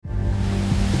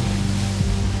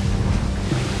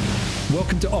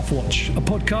Welcome to Offwatch, a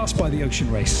podcast by The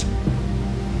Ocean Race.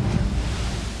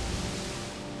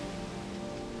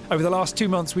 Over the last 2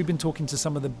 months, we've been talking to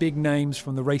some of the big names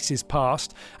from the race's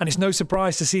past, and it's no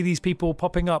surprise to see these people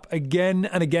popping up again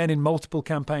and again in multiple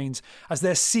campaigns as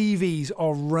their CVs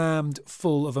are rammed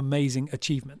full of amazing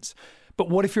achievements. But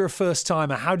what if you're a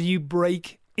first-timer? How do you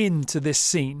break into this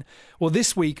scene? Well,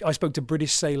 this week I spoke to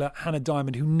British sailor Hannah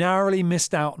Diamond, who narrowly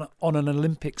missed out on an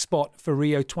Olympic spot for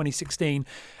Rio 2016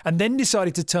 and then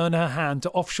decided to turn her hand to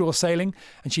offshore sailing,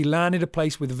 and she landed a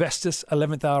place with Vestas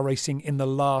 11th Hour Racing in the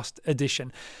last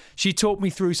edition. She talked me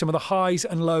through some of the highs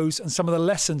and lows and some of the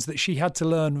lessons that she had to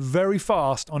learn very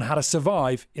fast on how to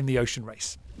survive in the ocean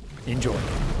race. Enjoy.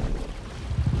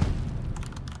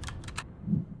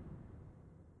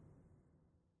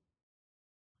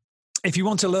 If you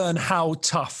want to learn how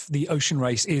tough the ocean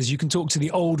race is, you can talk to the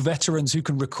old veterans who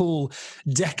can recall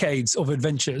decades of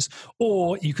adventures,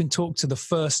 or you can talk to the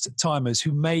first timers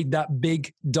who made that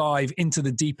big dive into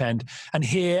the deep end and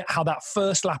hear how that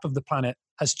first lap of the planet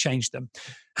has changed them.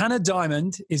 Hannah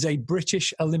Diamond is a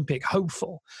British Olympic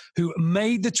hopeful who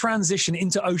made the transition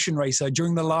into ocean racer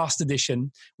during the last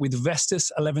edition with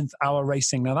Vestas 11th Hour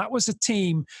Racing. Now, that was a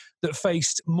team that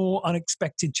faced more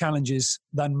unexpected challenges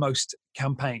than most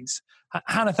campaigns.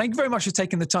 Hannah, thank you very much for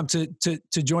taking the time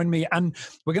to join me. And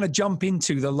we're going to jump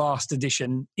into the last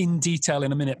edition in detail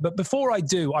in a minute. But before I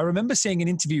do, I remember seeing an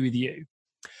interview with you,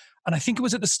 and I think it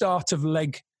was at the start of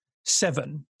leg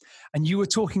 7. And you were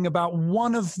talking about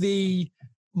one of the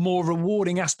more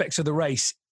rewarding aspects of the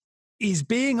race is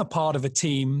being a part of a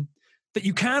team that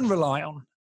you can rely on.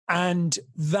 And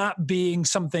that being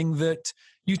something that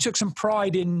you took some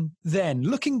pride in then.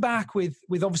 Looking back with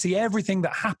obviously everything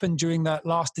that happened during that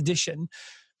last edition,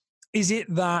 is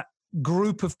it that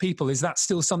group of people, is that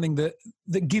still something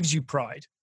that gives you pride?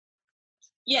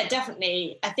 Yeah,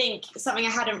 definitely. I think something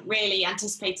I hadn't really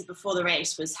anticipated before the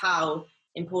race was how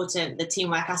important the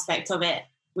teamwork aspect of it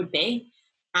would be.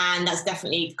 And that's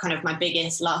definitely kind of my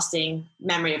biggest lasting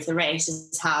memory of the race,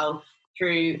 is how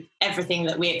through everything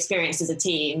that we experienced as a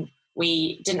team,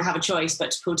 we didn't have a choice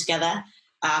but to pull together.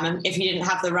 And if you didn't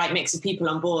have the right mix of people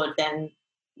on board, then,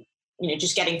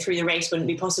 just getting through the race wouldn't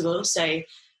be possible. So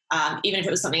even if it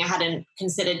was something I hadn't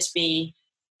considered to be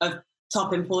of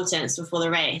top importance before the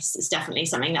race, it's definitely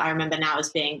something that I remember now as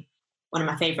being one of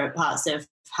my favourite parts of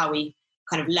how we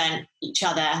kind of learn each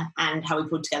other and how we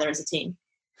pulled together as a team.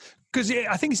 Because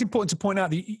I think it's important to point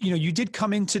out that, you did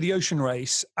come into the ocean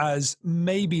race as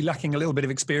maybe lacking a little bit of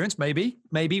experience, maybe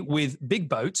with big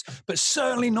boats, but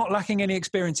certainly not lacking any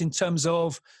experience in terms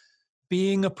of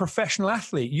being a professional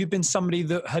athlete. You've been somebody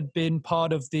that had been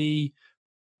part of the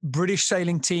British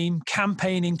sailing team,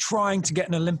 campaigning, trying to get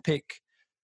an Olympic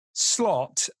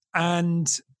slot. And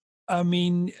I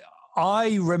mean,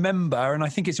 I remember, and I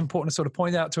think it's important to sort of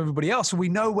point out to everybody else, so we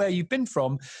know where you've been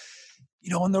from.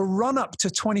 On the run up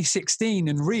to 2016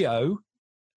 in Rio,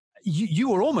 you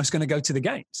were almost going to go to the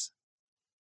games.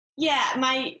 Yeah,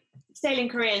 my sailing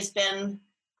career has been,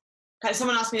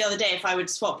 someone asked me the other day if I would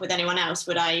swap with anyone else,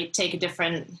 would I take a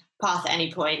different path at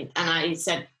any point? And I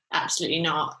said, absolutely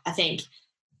not. I think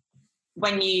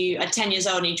when you are 10 years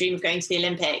old and you dream of going to the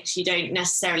Olympics, you don't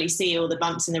necessarily see all the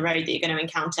bumps in the road that you're going to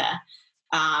encounter.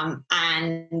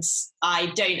 And I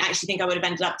don't actually think I would have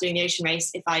ended up doing the ocean race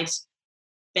if I'd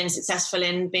been successful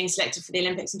in being selected for the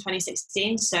Olympics in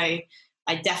 2016. So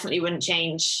I definitely wouldn't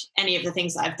change any of the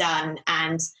things that I've done.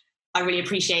 And I really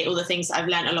appreciate all the things that I've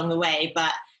learned along the way,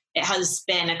 but it has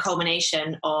been a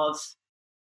culmination of,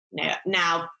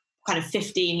 now kind of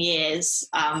 15 years.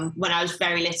 When I was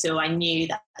very little, I knew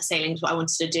that sailing was what I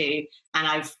wanted to do, and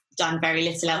I've done very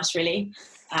little else really.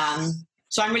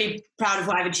 So I'm really proud of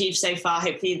what I've achieved so far.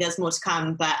 Hopefully there's more to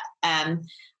come, but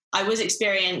I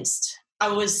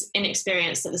was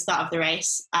inexperienced at the start of the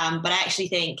race, but I actually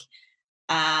think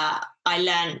I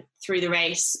learned through the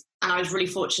race, and I was really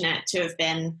fortunate to have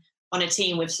been on a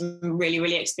team with some really,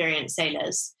 really experienced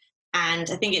sailors. And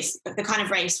I think it's the kind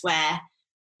of race where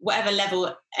whatever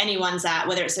level anyone's at,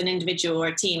 whether it's an individual or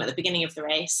a team at the beginning of the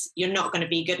race, you're not going to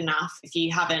be good enough if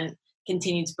you haven't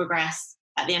continued to progress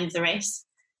at the end of the race,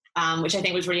 which I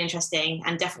think was really interesting,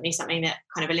 and definitely something that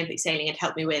kind of Olympic sailing had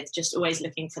helped me with, just always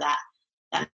looking for that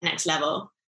next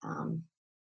level. And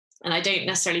I don't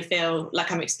necessarily feel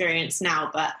like I'm experienced now,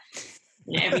 but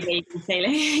every day you're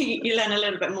sailing, you learn a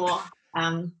little bit more,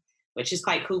 which is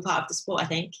quite a cool part of the sport, I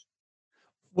think.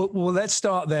 Well, let's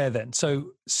start there then.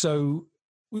 So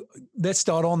let's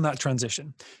start on that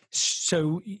transition.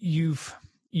 So you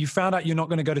found out you're not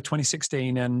going to go to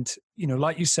 2016, and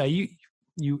like you say,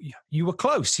 you were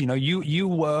close. You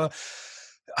were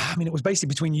I mean, it was basically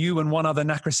between you and one other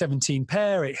NACRA 17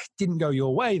 pair. It didn't go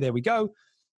your way. There we go.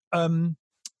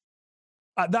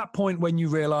 At that point, when you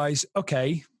realize,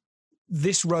 okay,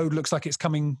 this road looks like it's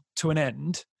coming to an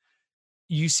end,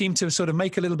 you seem to sort of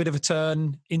make a little bit of a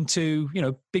turn into,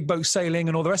 big boat sailing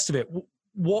and all the rest of it.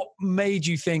 What made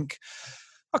you think,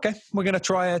 okay, we're going to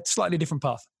try a slightly different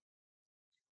path?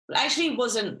 Well, actually,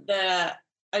 wasn't the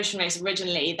ocean race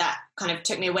originally that kind of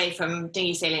took me away from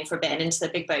dinghy sailing for a bit and into the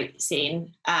big boat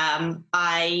scene.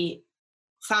 I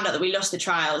found out that we lost the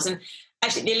trials, and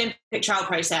actually the Olympic trial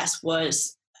process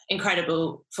was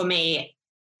incredible for me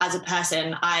as a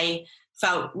person. I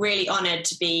felt really honoured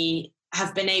to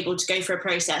have been able to go through a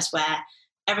process where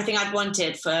everything I'd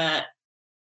wanted for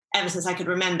ever since I could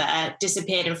remember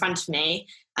disappeared in front of me,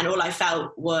 and all I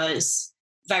felt was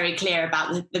very clear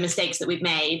about the mistakes that we'd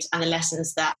made and the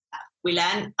lessons that we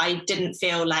learned. I didn't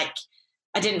feel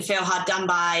hard done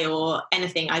by or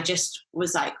anything. I just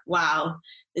was like, wow,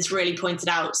 this really pointed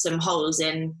out some holes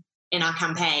in our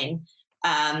campaign.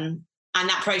 And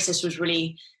that process was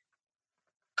really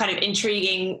kind of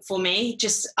intriguing for me.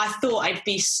 I thought I'd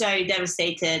be so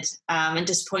devastated and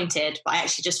disappointed, but I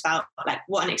actually just felt like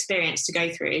what an experience to go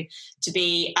through, to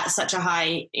be at such a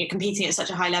high, competing at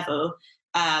such a high level.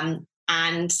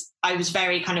 And I was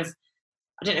very kind of,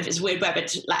 I don't know if it's a weird word,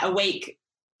 but like awake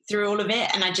through all of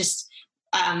it. And I just,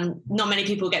 not many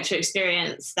people get to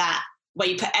experience that, where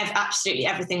you put absolutely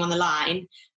everything on the line.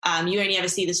 You only ever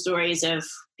see the stories of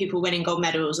people winning gold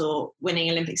medals or winning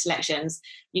Olympic selections.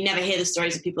 You never hear the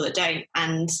stories of people that don't.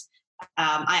 And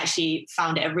I actually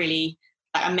found it a really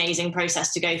amazing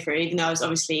process to go through, even though I was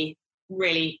obviously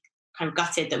really kind of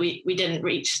gutted that we didn't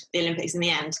reach the Olympics in the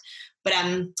end. But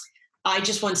I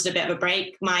just wanted a bit of a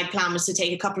break. My plan was to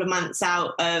take a couple of months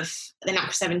out of the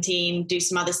NACRA 17, do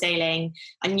some other sailing.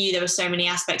 I knew there were so many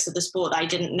aspects of the sport that I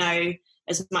didn't know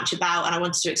as much about, and I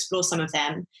wanted to explore some of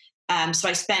them. So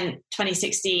I spent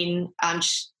 2016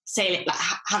 sailing,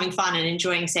 having fun and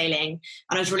enjoying sailing.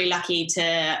 And I was really lucky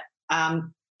to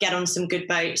get on some good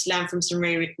boats, learn from some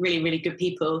really, really, really good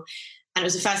people. And it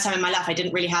was the first time in my life I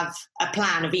didn't really have a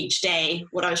plan of each day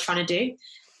what I was trying to do.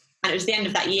 And it was the end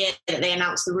of that year that they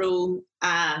announced the rule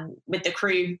with the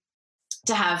crew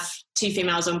to have 2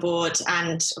 females on board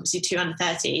and obviously 2 under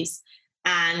 30s.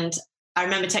 And I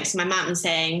remember texting my mum and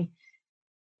saying,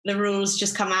 the rules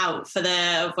just come out for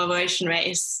the ocean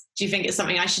race. Do you think it's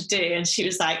something I should do? And she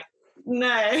was like,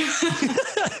 no.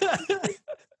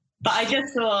 But I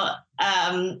just thought,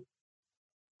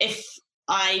 if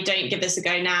I don't give this a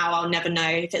go now, I'll never know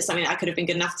if it's something that I could have been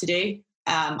good enough to do.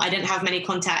 I didn't have many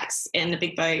contacts in the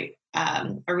big boat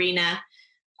arena.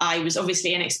 I was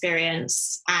obviously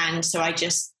inexperienced. And so I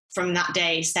just, from that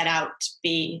day, set out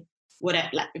to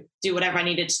do whatever I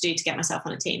needed to do to get myself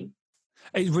on a team.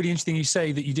 It's really interesting you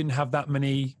say that you didn't have that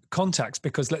many contacts,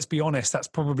 because let's be honest, that's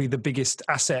probably the biggest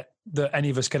asset that any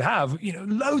of us could have.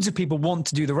 Loads of people want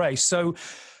to do the race. So,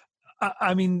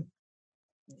 I mean,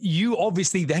 you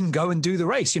obviously then go and do the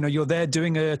race. You're there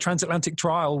doing a transatlantic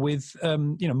trial with,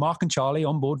 Mark and Charlie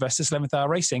on board Vestas 11th Hour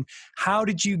Racing. How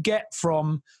did you get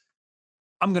from,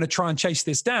 I'm going to try and chase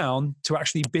this down, to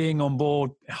actually being on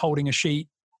board, holding a sheet,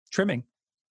 trimming?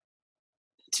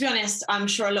 To be honest, I'm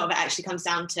sure a lot of it actually comes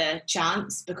down to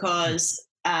chance, because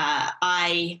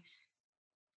it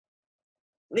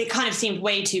kind of seemed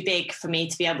way too big for me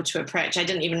to be able to approach. I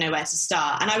didn't even know where to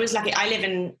start. And I was lucky. I live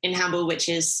in Hamble, which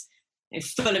is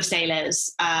full of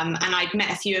sailors, and I'd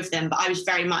met a few of them, but I was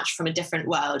very much from a different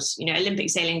world. Olympic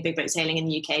sailing, big boat sailing in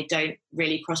the UK don't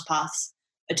really cross paths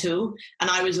at all. And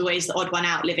I was always the odd one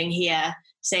out, living here,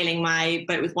 sailing my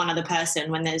boat with one other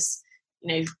person, when there's,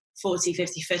 40,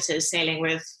 50 footers sailing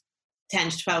with 10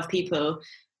 to 12 people.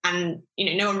 And,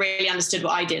 no one really understood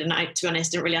what I did. And I, to be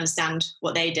honest, didn't really understand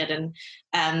what they did.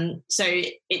 And so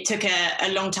it took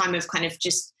a long time of kind of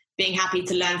just being happy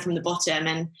to learn from the bottom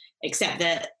and accept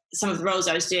that some of the roles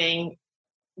I was doing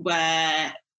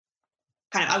were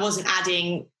kind of, I wasn't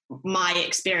adding my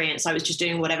experience. I was just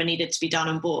doing whatever needed to be done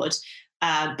on board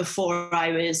before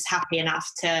I was happy enough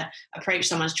to approach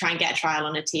someone to try and get a trial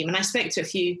on a team. And I spoke to a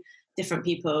few different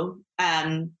people.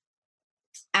 And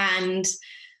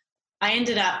I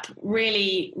ended up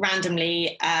really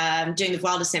randomly doing the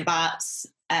Vuelta St. Bart's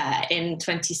in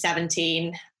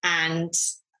 2017. And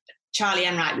Charlie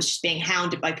Enright was just being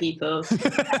hounded by people.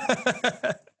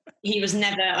 He was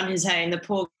never on his own. The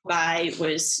poor guy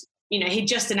was, he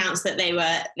just announced that they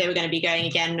were going to be going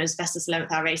again as Vestas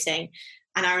 11th Hour Racing.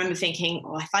 And I remember thinking,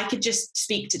 if I could just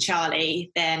speak to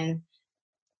Charlie, then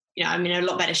I'm in a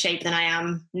lot better shape than I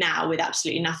am now with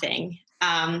absolutely nothing.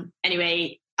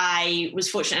 Anyway, I was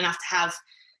fortunate enough to have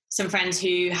some friends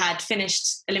who had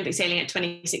finished Olympic sailing at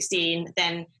 2016.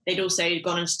 Then they'd also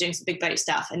gone on to doing some big boat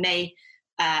stuff, and they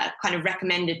kind of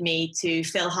recommended me to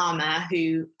Phil Harmer,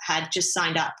 who had just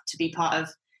signed up to be part of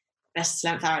Best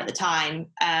 11th Hour at the time.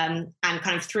 And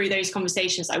kind of through those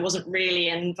conversations I wasn't really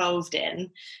involved in,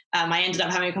 I ended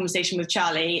up having a conversation with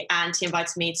Charlie, and he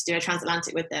invited me to do a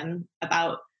transatlantic with them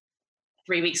about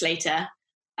 3 weeks later.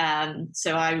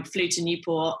 So I flew to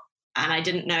Newport, and I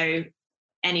didn't know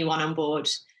anyone on board.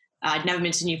 I'd never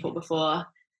been to Newport before.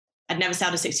 I'd never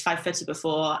sailed a 65-footer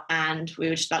before, and we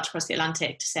were just about to cross the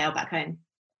Atlantic to sail back home.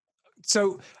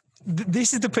 So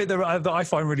this is the bit that I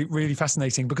find really, really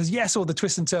fascinating, because yes, all the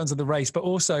twists and turns of the race, but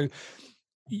also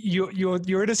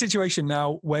you're in a situation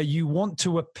now where you want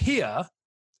to appear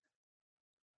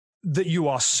that you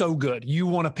are so good. You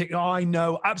want to pick, I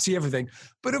know absolutely everything,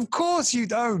 but of course you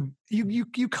don't.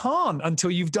 You can't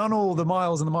until you've done all the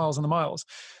miles and the miles and the miles.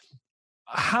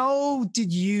 How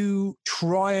did you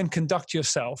try and conduct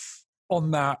yourself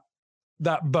on that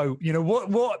boat? You know,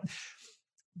 what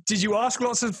did you ask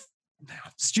lots of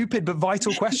stupid but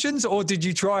vital questions, or did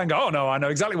you try and go, oh no, I know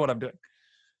exactly what I'm doing?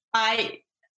 I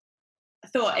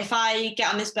thought, if I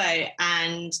get on this boat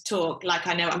and talk like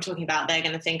I know what I'm talking about, they're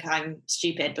going to think I'm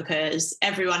stupid, because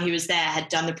everyone who was there had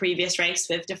done the previous race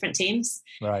with different teams.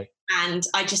 Right. And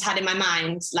I just had in my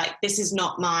mind, like, this is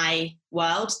not my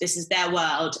world, this is their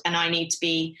world, and I need to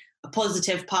be a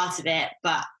positive part of it,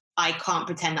 but I can't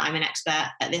pretend that I'm an expert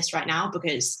at this right now,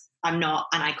 because I'm not,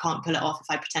 and I can't pull it off if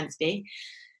I pretend to be.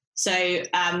 So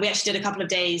we actually did a couple of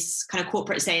days kind of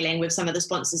corporate sailing with some of the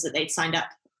sponsors that they'd signed up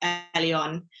early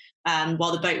on,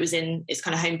 while the boat was in its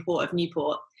kind of home port of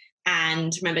Newport.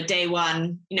 And remember, day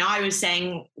one, you know, I was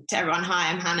saying to everyone, hi,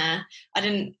 I'm Hannah. I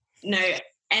didn't know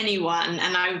anyone,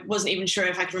 and I wasn't even sure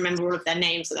if I could remember all of their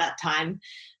names at that time.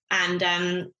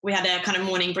 And we had a kind of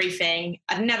morning briefing.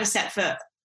 I'd never set foot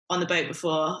on the boat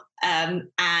before.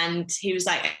 And he was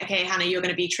like, okay, Hannah, you're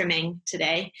going to be trimming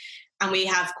today, and we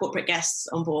have corporate guests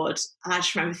on board. And I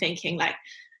just remember thinking, like,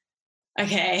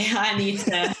 okay, I need to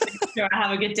make sure I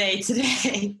have a good day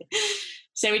today.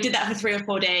 So we did that for 3 or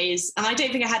 4 days. And I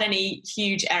don't think I had any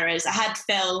huge errors. I had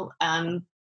Phil kind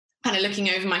of looking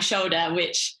over my shoulder,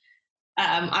 which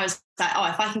I was like, oh,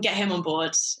 if I can get him on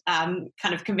board,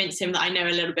 kind of convince him that I know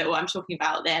a little bit what I'm talking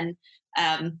about, then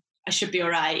I should be all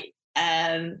right.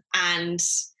 And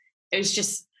it was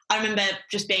just, I remember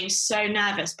just being so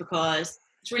nervous, because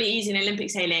it's really easy in Olympic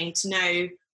sailing to know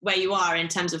where you are in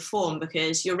terms of form,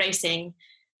 because you're racing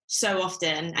so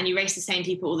often and you race the same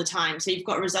people all the time. So you've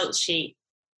got a results sheet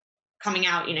coming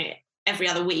out, you know, every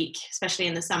other week, especially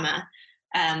in the summer,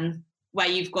 where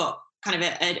you've got kind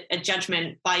of a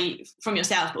judgment from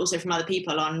yourself, but also from other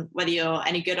people on whether you're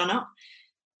any good or not.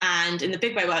 And in the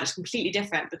big boat world, it's completely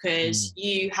different, because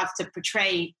you have to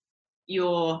portray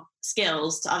your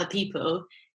skills to other people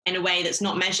in a way that's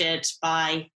not measured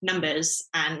by numbers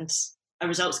and a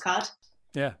results card.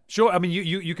 Yeah, sure. I mean,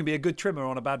 you can be a good trimmer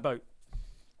on a bad boat.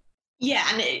 Yeah,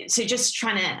 and so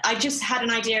I just had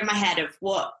an idea in my head of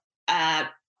what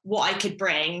I could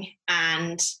bring,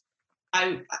 and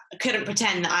I couldn't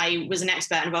pretend that I was an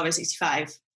expert in Volvo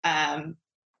 65,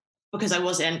 because I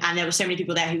wasn't, and there were so many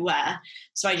people there who were.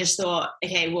 So I just thought,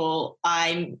 okay, well,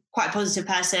 I'm quite a positive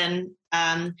person.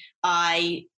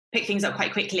 I pick things up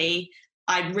quite quickly.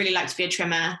 I'd really like to be a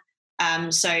trimmer.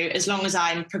 So as long as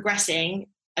I'm progressing,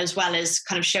 as well as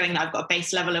kind of showing that I've got a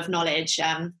base level of knowledge.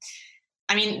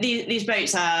 I mean, these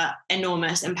boats are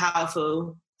enormous and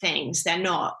powerful things. They're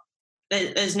not,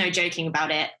 there's no joking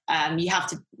about it. You have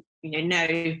to, know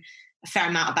a fair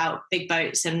amount about big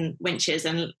boats and winches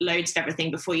and loads of everything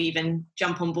before you even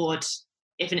jump on board,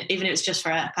 even if it's just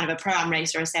for a kind of a pro-am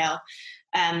race or a sail.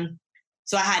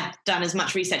 So I had done as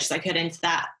much research as I could into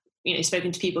that,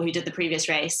 spoken to people who did the previous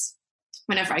race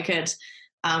whenever I could.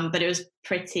 But it was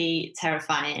pretty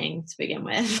terrifying to begin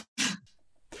with.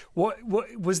 What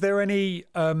was there any?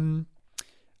 I'm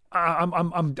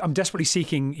desperately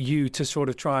seeking you to sort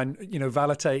of try and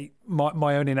validate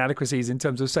my own inadequacies in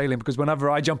terms of sailing, because whenever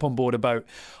I jump on board a boat,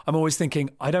 I'm always thinking,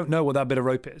 I don't know what that bit of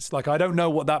rope is. Like, I don't know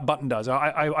what that button does.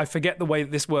 I forget the way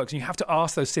that this works. And you have to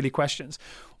ask those silly questions.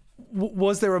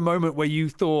 Was there a moment where you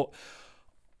thought,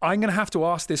 I'm going to have to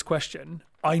ask this question?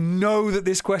 I know that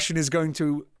this question is going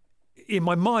to, in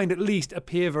my mind at least,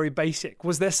 appear very basic.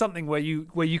 Was there something where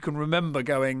you can remember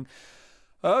going,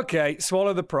 okay,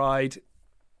 swallow the pride.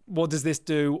 What does this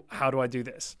do? How do I do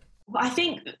this? Well, I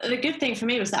think the good thing for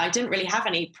me was that I didn't really have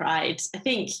any pride. I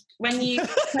think when you,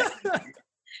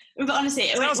 but honestly,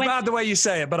 it sounds bad the way you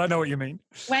say it, but I know what you mean.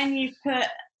 When you put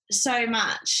so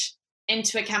much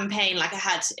into a campaign like I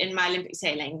had in my Olympic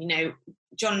sailing,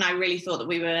 John and I really thought that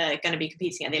we were going to be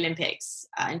competing at the Olympics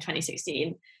in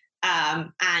 2016.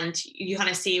 And you kind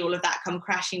of see all of that come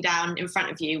crashing down in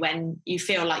front of you when you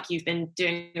feel like you've been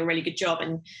doing a really good job,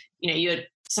 and you're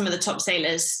some of the top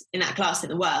sailors in that class in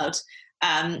the world.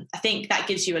 I think that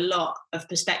gives you a lot of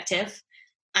perspective,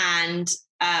 and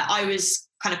I was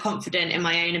kind of confident in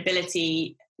my own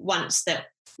ability once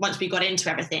we got into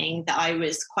everything, that I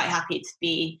was quite happy to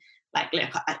be like, look,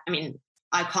 I mean,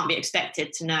 I can't be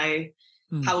expected to know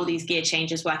how all these gear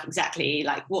changes work exactly,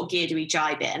 like what gear do we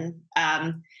jibe in.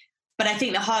 But I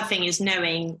think the hard thing is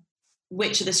knowing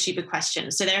which are the stupid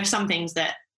questions. So there are some things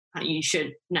that you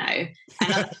should know,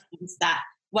 and other things that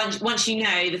once you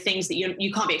know the things that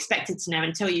you can't be expected to know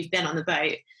until you've been on the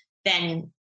boat,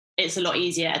 then it's a lot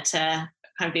easier to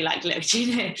kind of be like, look,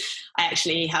 I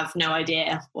actually have no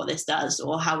idea what this does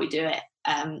or how we do it.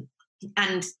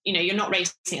 And you're not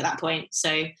racing at that point,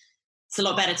 so it's a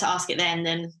lot better to ask it then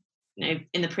than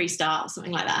in the pre-start,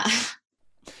 something like that.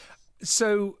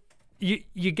 So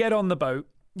you get on the boat,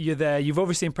 you're there, you've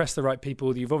obviously impressed the right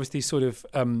people, you've obviously sort of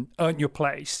earned your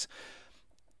place.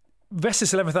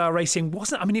 Vestas 11th Hour Racing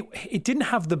it didn't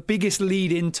have the biggest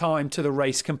lead in time to the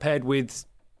race compared with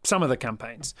some of the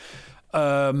campaigns.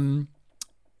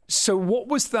 So what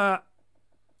was that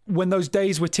when those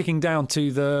days were ticking down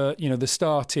to the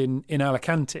start in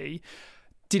Alicante?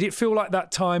 Did it feel like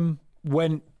that time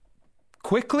went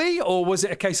quickly, or was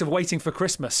it a case of waiting for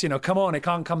Christmas? Come on, it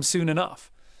can't come soon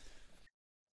enough.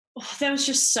 There was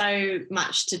just so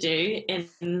much to do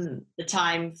in the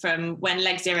time from when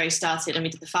Leg Zero started and we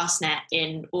did the Fastnet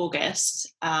in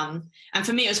August. And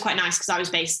for me, it was quite nice because I was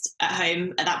based at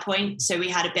home at that point. So we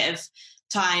had a bit of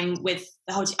time with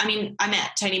the whole team. I mean, I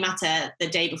met Tony Matter the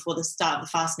day before the start of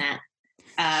the Fastnet.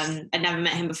 I'd never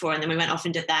met him before. And then we went off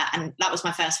and did that. And that was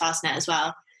my first Fastnet as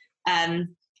well.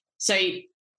 So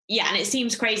yeah, and it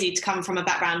seems crazy to come from a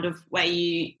background of where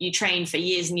you train for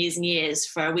years and years and years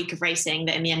for a week of racing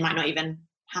that in the end might not even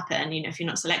happen, if you're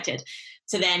not selected,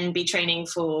 to then be training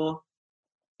for,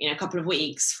 a couple of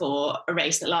weeks for a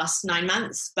race that lasts 9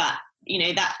 months. But,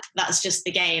 that's just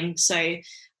the game. So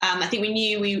I think we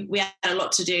knew we had a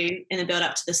lot to do in the build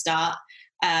up to the start,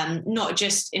 not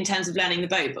just in terms of learning the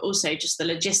boat, but also just the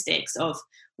logistics of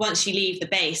once you leave the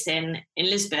base in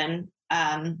Lisbon,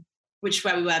 which is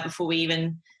where we were before we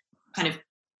went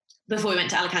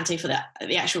to Alicante for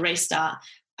the actual race start.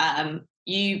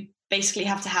 You basically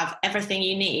have to have everything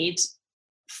you need.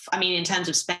 In terms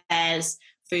of spares,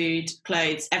 food,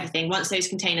 clothes, everything. Once those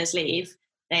containers leave,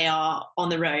 they are on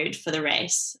the road for the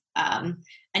race. And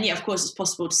yeah, of course, it's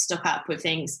possible to stock up with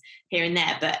things here and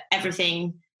there, but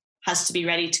everything has to be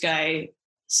ready to go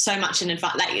so much in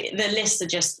advance. Like the lists are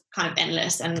just kind of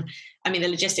endless. And the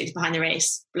logistics behind the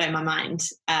race blow my mind.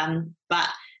 But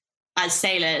as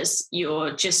sailors,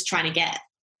 you're just trying to get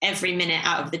every minute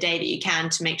out of the day that you can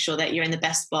to make sure that you're in the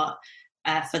best spot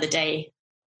for the day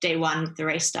one, the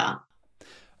race start.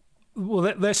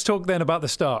 Well, let's talk then about the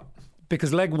start,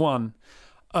 because leg one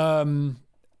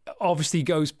obviously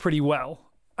goes pretty well.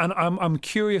 And I'm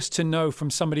curious to know from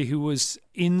somebody who was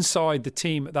inside the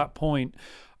team at that point,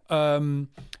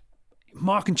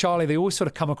 Mark and Charlie, they always sort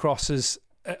of come across as,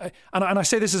 and I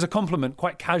say this as a compliment,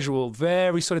 quite casual,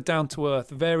 very sort of down to earth,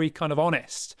 very kind of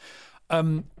honest.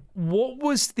 What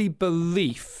was the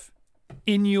belief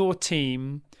in your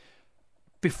team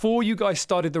before you guys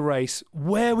started the race?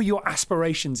 Where were your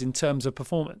aspirations in terms of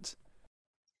performance?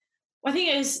 Well, I think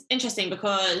it was interesting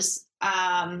because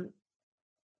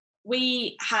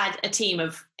we had a team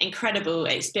of incredible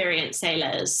experienced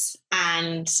sailors,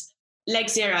 and Leg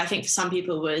Zero, I think for some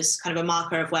people was kind of a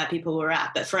marker of where people were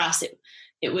at. But for us,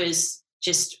 it was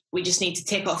just, we just need to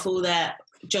tick off all the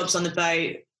jobs on the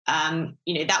boat.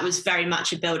 That was very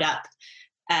much a build up.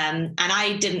 And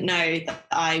I didn't know that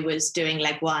I was doing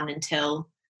leg one until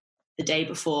the day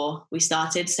before we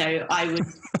started. So I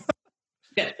was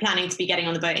planning to be getting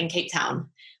on the boat in Cape Town.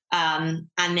 And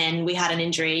then we had an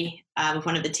injury with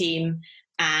one of the team.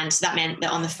 And so that meant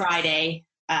that on the Friday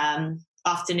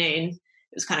afternoon,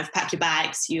 it was kind of pack your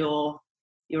bags, you're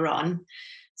on.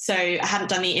 So I hadn't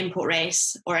done the import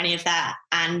race or any of that.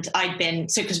 And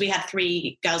because we had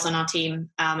 3 girls on our team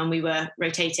and we were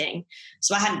rotating.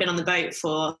 So I hadn't been on the boat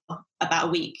for about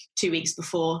a week, 2 weeks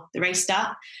before the race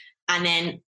start. And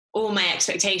then all my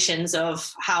expectations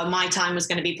of how my time was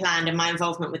going to be planned and my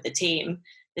involvement with the team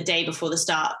the day before the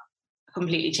start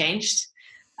completely changed.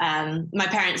 My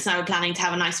parents and I were planning to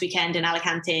have a nice weekend in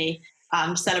Alicante,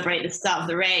 celebrate the start of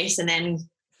the race. And then,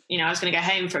 I was going to go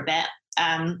home for a bit.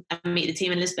 And meet the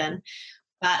team in Lisbon,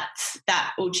 but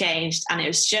that all changed, and it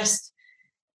was just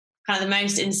kind of the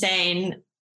most insane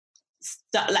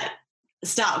stuff. Like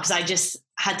start because I just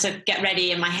had to get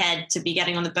ready in my head to be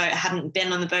getting on the boat. I hadn't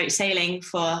been on the boat sailing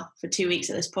for 2 weeks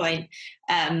at this point.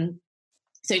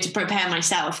 So to prepare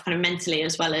myself kind of mentally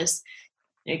as well as,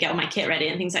 you know, get all my kit ready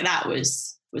and things like that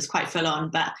was quite full on.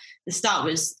 But the start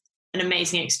was an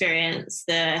amazing experience.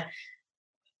 The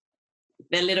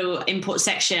little import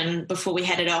section before we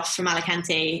headed off from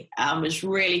Alicante was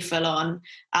really full on.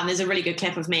 There's a really good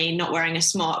clip of me not wearing a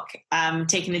smock,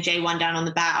 taking the J1 down on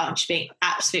the bow and just being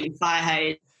absolutely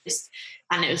fire hosed.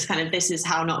 And it was kind of, this is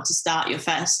how not to start your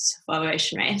first Volvo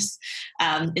Ocean race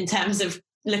in terms of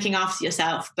looking after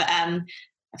yourself. But I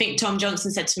think Tom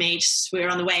Johnson said to me, just we were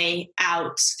on the way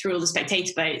out through all the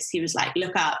spectator boats, he was like,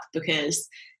 look up, because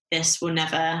this will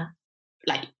never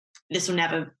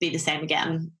be the same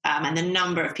again. And the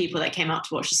number of people that came out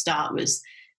to watch the start was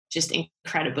just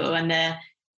incredible. And the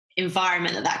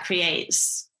environment that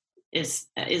creates is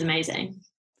amazing.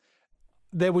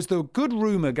 There was the good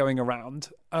rumor going around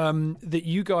that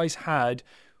you guys had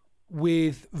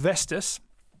with Vestas,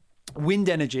 wind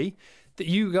energy, that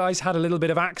you guys had a little bit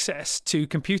of access to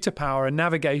computer power and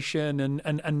navigation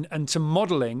and to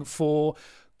modeling for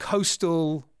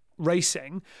coastal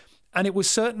racing. And it was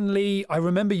certainly, I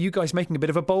remember you guys making a bit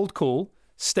of a bold call,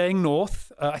 staying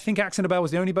north. I think Axonobel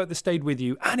was the only boat that stayed with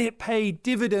you, and it paid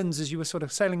dividends as you were sort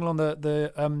of sailing along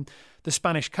the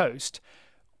Spanish coast.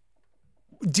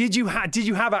 Did you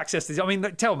have access to this? I mean,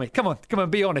 tell me, come on,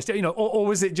 be honest. You know, or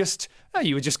was it just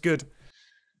you were just good?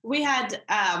 We had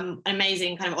an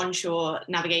amazing kind of onshore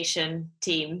navigation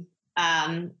team,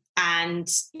 and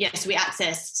yes, we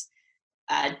accessed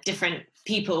different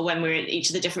people when we were at each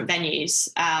of the different venues,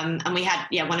 and we had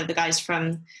one of the guys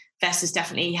from Vestas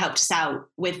definitely helped us out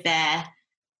with their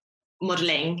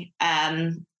modelling,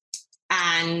 and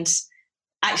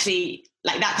actually,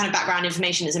 like, that kind of background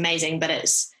information is amazing, but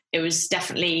it was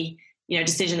definitely, you know, a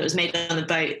decision that was made on the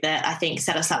boat that I think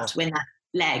set us up to win that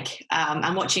leg.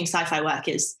 And watching Sci-Fi work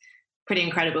is pretty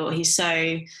incredible. He's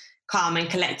so calm and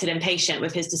collected and patient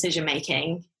with his decision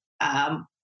making,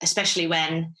 especially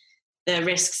when the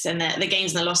risks and the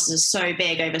gains and the losses are so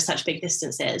big over such big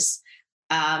distances.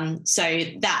 So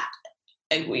that,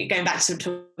 going back to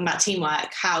talking about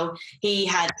teamwork, how he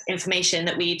had information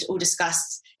that we'd all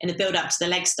discussed in the build up to the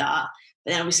leg start,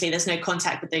 but then obviously there's no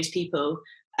contact with those people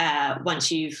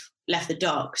once you've left the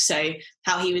dock. So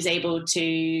how he was able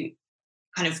to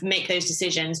kind of make those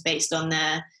decisions based on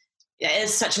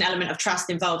there's such an element of trust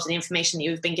involved in the information that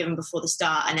you've been given before the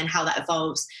start, and then how that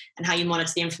evolves and how you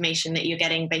monitor the information that you're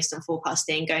getting based on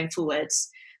forecasting going forwards.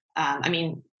 I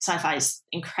mean, Sci-Fi is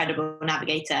incredible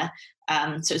navigator.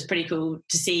 So it was pretty cool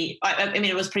to see. I mean,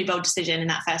 it was a pretty bold decision in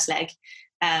that first leg.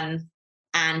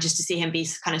 And just to see him be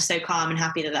kind of so calm and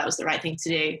happy that was the right thing to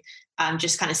do,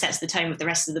 just kind of sets the tone with the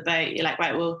rest of the boat. You're like,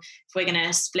 right, well, if we're going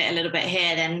to split a little bit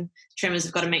here, then trimmers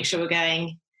have got to make sure we're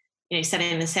going, you know,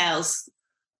 setting the sails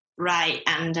right,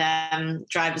 and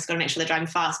drivers got to make sure they're driving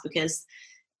fast, because,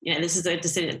 you know, this is a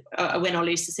decision, a win or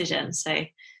lose decision. So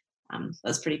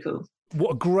that's pretty cool.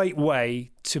 What a great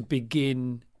way to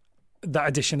begin that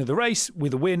edition of the race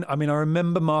with a win. I mean, I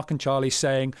remember Mark and Charlie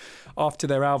saying after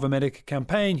their Alva Medica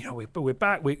campaign, you know, we're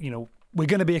back, we're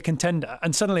going to be a contender.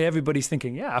 And suddenly everybody's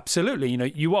thinking, yeah, absolutely, you know,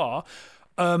 you are.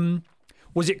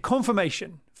 Was it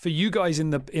confirmation for you guys in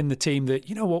the team that,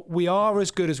 you know what, we are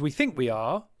as good as we think we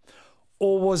are?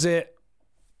 Or was it,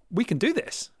 we can do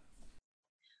this?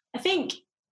 I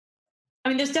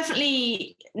mean, there's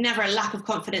definitely never a lack of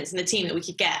confidence in the team that we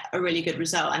could get a really good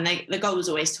result. And the goal was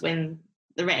always to win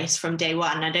the race from day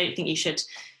one. I don't think you should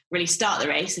really start the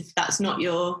race if that's not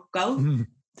your goal. We're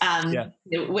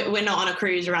not on a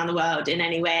cruise around the world in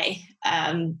any way.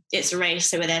 It's a race,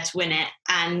 so we're there to win it.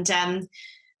 And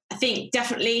I think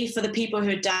definitely for the people who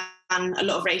had done a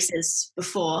lot of races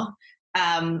before,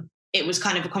 it was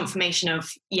kind of a confirmation of,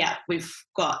 yeah, we've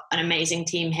got an amazing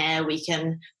team here. We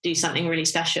can do something really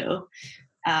special.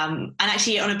 And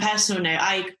actually, on a personal note,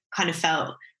 I kind of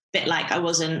felt a bit like I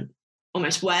wasn't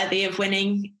almost worthy of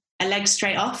winning a leg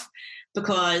straight off,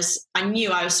 because I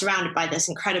knew I was surrounded by this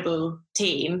incredible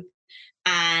team.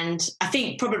 And I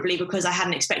think probably because I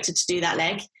hadn't expected to do that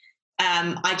leg,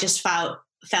 I just felt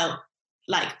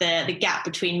like the gap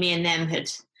between me and them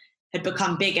had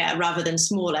become bigger rather than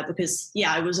smaller, because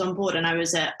I was on board and I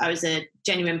was a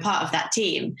genuine part of that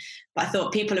team. But I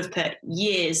thought people have put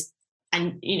years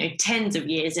and, you know, tens of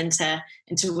years into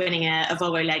winning a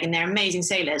Volvo leg, and they're amazing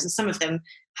sailors, and some of them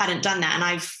hadn't done that, and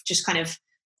I've just kind of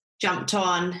jumped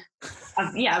on.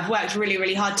 I've worked really,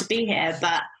 really hard to be here,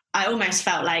 but I almost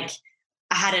felt like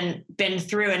I hadn't been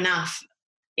through enough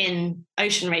in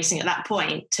ocean racing at that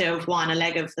point to have won a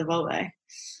leg of the Volvo.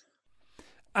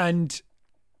 And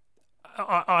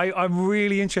I'm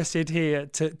really interested here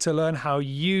to learn how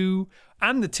you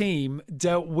and the team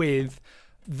dealt with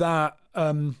that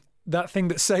that thing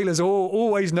that sailors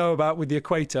always know about with the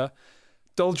equator: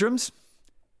 doldrums,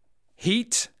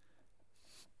 heat,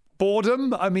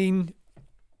 boredom. I mean,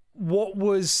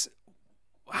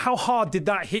 how hard did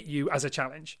that hit you as a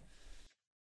challenge?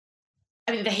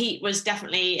 I mean, the heat was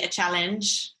definitely a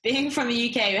challenge. Being from the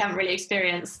UK, we haven't really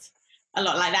experienced a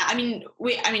lot like that. I mean,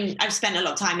 I've spent a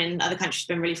lot of time in other countries,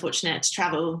 been really fortunate to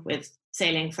travel with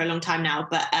sailing for a long time now,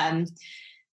 but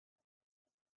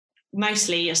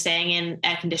mostly you're staying in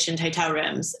air-conditioned hotel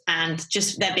rooms, and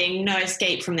just there being no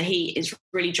escape from the heat is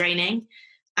really draining.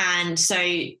 And so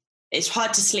it's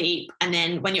hard to sleep. And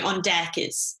then when you're on deck,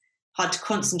 it's hard to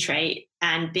concentrate,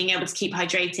 and being able to keep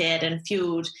hydrated and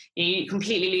fueled, you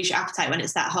completely lose your appetite when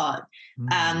it's that hot,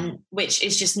 which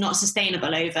is just not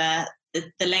sustainable over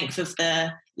the length of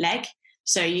the leg.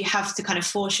 So you have to kind of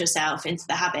force yourself into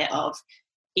the habit of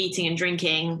eating and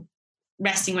drinking,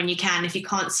 resting when you can. If you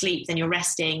can't sleep, then you're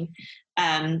resting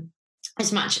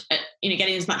as much,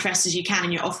 getting as much rest as you can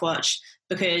in your off watch,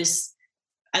 because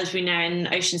as we know in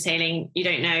ocean sailing, you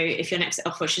don't know if your next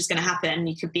off watch is going to happen.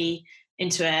 You could be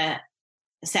into a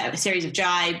series of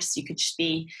jibes. You could just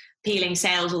be peeling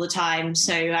sails all the time.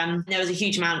 So there was a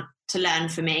huge amount to learn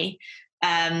for me.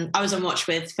 I was on watch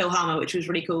with Phil Harmer, which was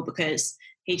really cool because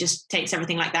he just takes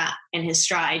everything like that in his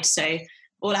stride. So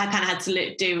all I kind of had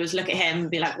to do was look at him and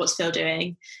be like, what's Phil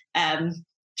doing?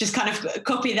 Just kind of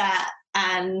copy that.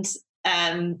 And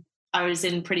I was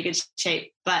in pretty good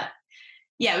shape. But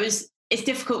yeah, it's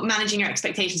difficult managing your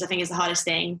expectations, I think, is the hardest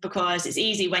thing, because it's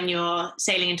easy when you're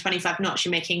sailing in 25 knots,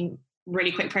 you're making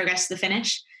really quick progress to the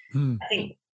finish. I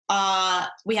think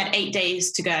we had 8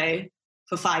 days to go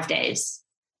for 5 days.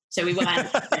 So we weren't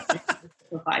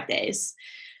for 5 days.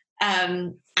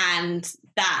 And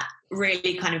that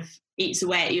really kind of eats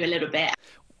away at you a little bit.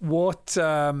 What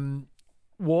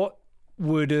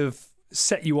would have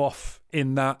set you off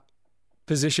in that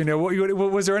position? Or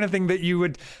was there anything that you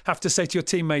would have to say to your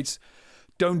teammates,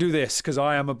 don't do this because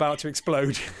I am about to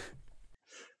explode?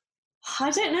 I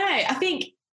don't know. I think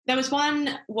there was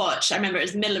one watch, I remember it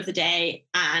was the middle of the day,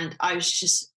 and I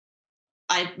was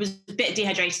a bit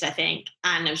dehydrated, I think,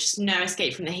 and there was just no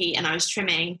escape from the heat, and I was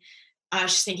trimming. I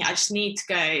was just thinking, I just need to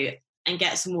go and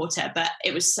get some water. But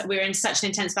we were in such an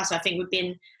intense battle. I think we'd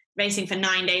been racing for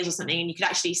 9 days or something, and you could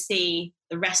actually see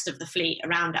the rest of the fleet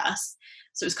around us.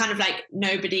 So it was kind of like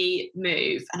nobody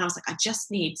move. And I was like, I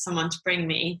just need someone to bring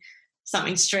me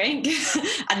something to drink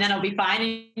and then I'll be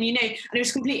fine. And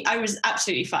I was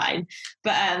absolutely fine.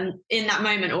 But in that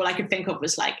moment, all I could think of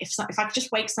was like, if I could just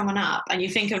wake someone up, and you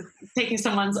think of taking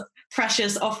someone's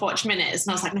precious off watch minutes.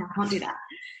 And I was like, no, I can't do that.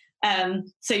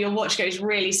 So your watch goes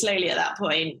really slowly at that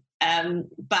point.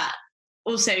 But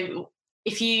also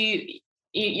if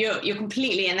you're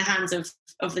completely in the hands of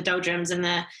the doldrums and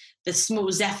the small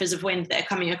zephyrs of wind that are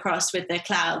coming across with the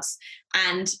clouds.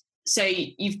 And so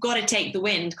you've got to take the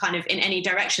wind kind of in any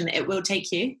direction that it will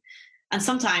take you. And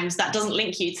sometimes that doesn't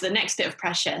link you to the next bit of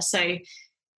pressure. So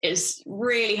it's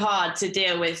really hard to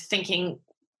deal with thinking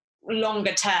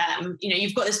longer term.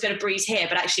 You've got this bit of breeze here,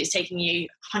 but actually it's taking you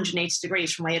 180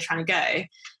 degrees from where you're trying to go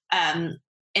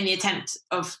in the attempt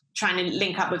of trying to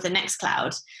link up with the next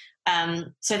cloud.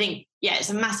 So I think, it's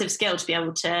a massive skill to be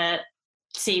able to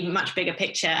see much bigger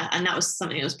picture. And that was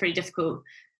something that was pretty difficult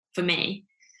for me.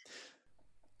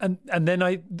 And then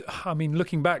I mean,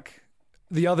 looking back,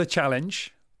 the other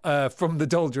challenge from the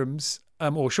doldrums,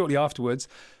 or shortly afterwards,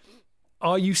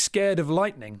 are you scared of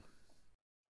lightning?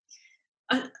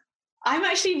 I'm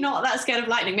actually not that scared of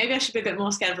lightning. Maybe I should be a bit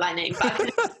more scared of lightning. But I've been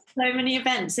to so many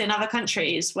events in other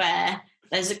countries where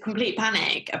there's a complete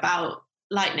panic about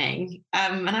lightning.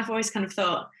 And I've always kind of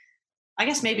thought, I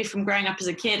guess maybe from growing up as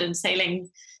a kid and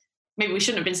sailing, maybe we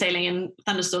shouldn't have been sailing in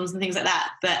thunderstorms and things like that.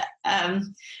 But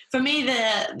for me,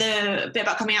 the bit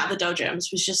about coming out of the doldrums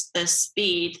was just the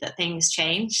speed that things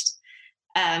changed.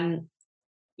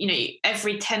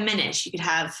 Every 10 minutes you could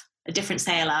have a different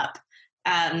sail up,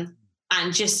 and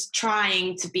just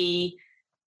trying to be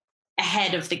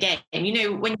ahead of the game.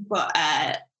 When you've got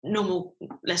normal,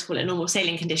 let's call it normal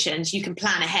sailing conditions, you can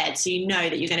plan ahead. So you know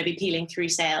that you're going to be peeling through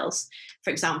sails, for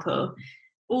example.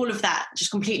 All of that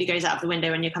just completely goes out of the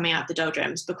window when you're coming out of the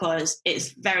doldrums, because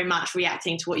it's very much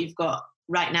reacting to what you've got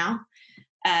right now,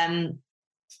 and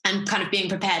kind of being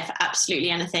prepared for absolutely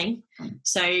anything.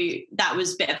 So that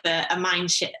was a bit of a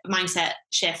mindset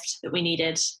shift that we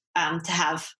needed to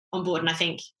have on board. And I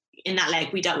think in that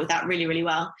leg, we dealt with that really, really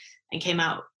well and came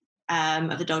out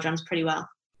of the doldrums pretty well.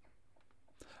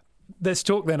 Let's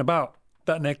talk then about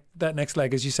that next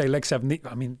leg, as you say, leg 7.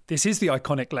 I mean, this is the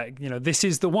iconic leg. You know, this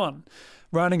is the one.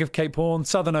 Rounding of Cape Horn,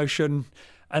 Southern Ocean,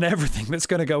 and everything that's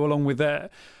going to go along with there.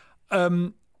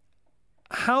 How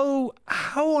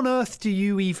on earth do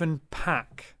you even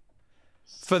pack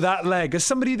for that leg as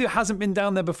somebody that hasn't been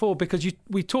down there before? Because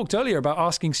we talked earlier about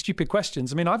asking stupid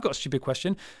questions. I mean, I've got a stupid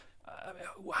question.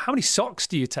 How many socks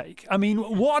do you take? I mean,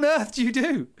 what on earth do you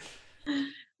do?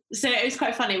 So it was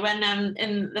quite funny when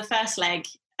in the first leg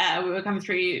we were coming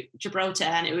through Gibraltar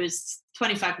and it was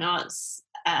 25 knots,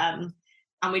 and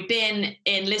we'd been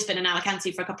in Lisbon and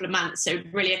Alicante for a couple of months, so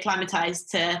really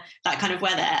acclimatized to that kind of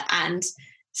weather, and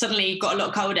suddenly got a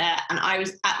lot colder and I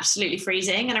was absolutely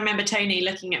freezing. And I remember Tony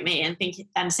looking at me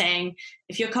and saying,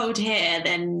 if you're cold here,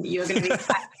 then you're going to be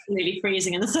absolutely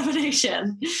freezing in the Southern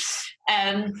Ocean.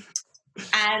 And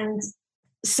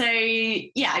so,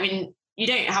 yeah, I mean, you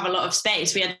don't have a lot of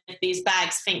space. We had these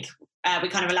bags, I think we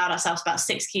kind of allowed ourselves about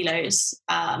 6 kilos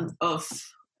of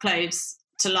clothes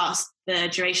to last the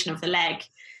duration of the leg.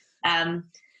 And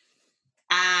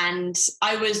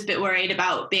I was a bit worried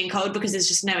about being cold because there's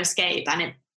just no escape, and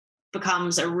it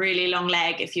becomes a really long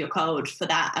leg if you're cold for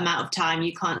that amount of time.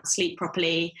 You can't sleep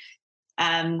properly.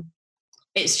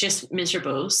 It's just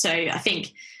miserable. So I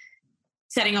think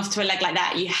setting off to a leg like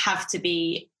that, you have to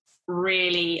be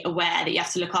really aware that you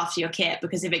have to look after your kit,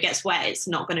 because if it gets wet, it's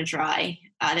not going to dry.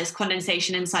 There's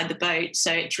condensation inside the boat,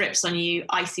 so it drips on you,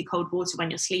 icy cold water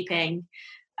when you're sleeping.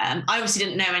 I obviously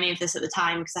didn't know any of this at the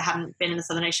time because I hadn't been in the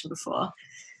Southern Ocean before.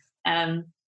 And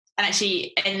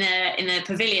actually, in the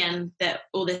pavilion that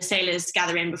all the sailors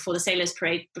gather in before the sailors'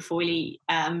 parade, before we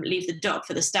leave the dock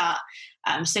for the start,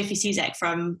 Sophie Cizek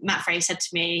from Matt Frey said to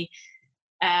me,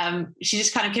 she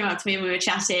just kind of came up to me and we were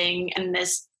chatting, and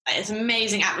there's this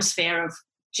amazing atmosphere of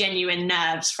genuine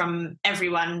nerves from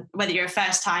everyone, whether you're a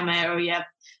first timer or you're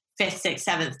 5th, 6th,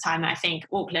 7th timer. I think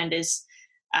Auckland is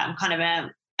kind of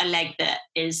a leg that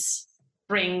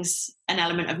brings an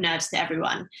element of nerves to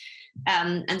everyone.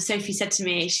 And Sophie said to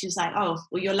me, she was like, oh,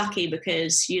 well, you're lucky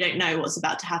because you don't know what's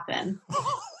about to happen.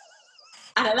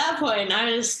 And at that point,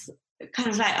 I was kind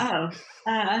of like,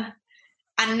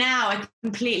 and now I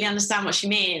completely understand what she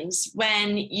means.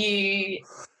 When you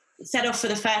set off for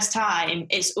the first time,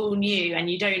 it's all new and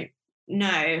you don't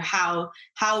know how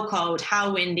cold,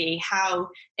 how windy, how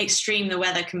extreme the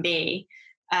weather can be,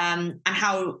 and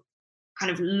how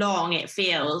kind of long it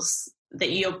feels that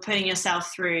you're putting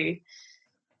yourself through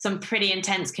some pretty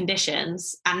intense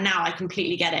conditions. And now I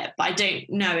completely get it, but I don't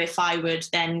know if I would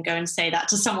then go and say that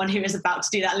to someone who is about to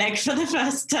do that leg for the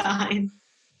first time.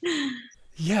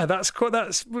 Yeah,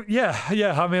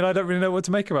 yeah. I mean, I don't really know what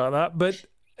to make about that, but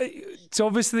it's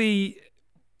obviously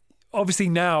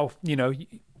now, you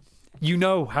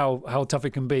know how tough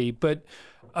it can be, but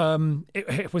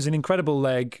it was an incredible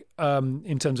leg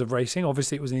in terms of racing.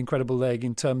 Obviously, it was an incredible leg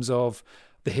in terms of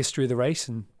the history of the race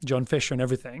and John Fisher and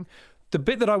everything. The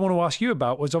bit that I want to ask you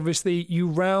about was obviously you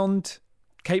round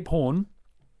Cape Horn,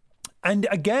 and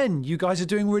again, you guys are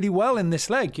doing really well in this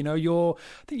leg. I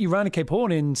think you rounded Cape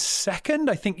Horn in 2nd.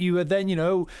 I think you were then,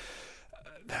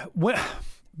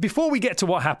 before we get to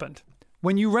what happened,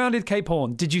 when you rounded Cape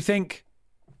Horn, did you think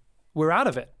we're out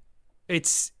of it?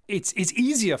 It's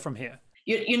easier from here.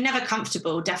 You're never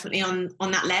comfortable, definitely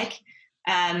on that leg.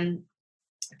 And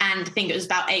I think it was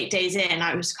about 8 days in,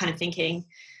 I was kind of thinking,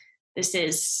 this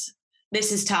is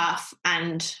tough,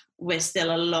 and we're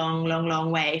still a long, long,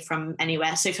 long way from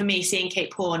anywhere. So for me, seeing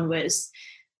Cape Horn was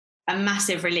a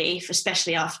massive relief,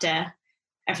 especially after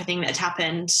everything that had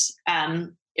happened.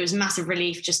 It was a massive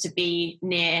relief just to be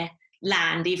near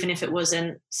land, even if it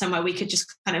wasn't somewhere we could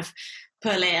just kind of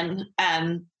pull in.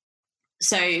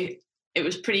 So it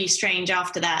was pretty strange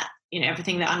after that,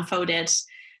 everything that unfolded.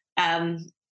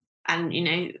 And,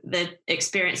 the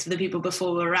experience of the people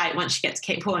before were right. Once you get to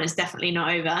Cape Horn, it's definitely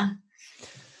not over.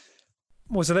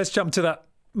 Well, so let's jump to that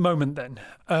moment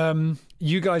then.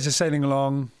 You guys are sailing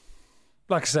along,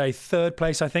 like I say, 3rd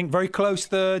place, I think, very close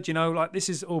 3rd, this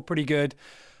is all pretty good.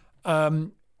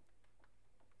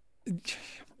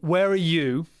 Where are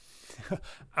you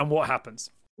and what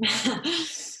happens?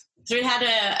 So we had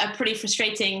a pretty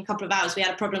frustrating couple of hours. We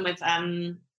had a problem with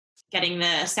getting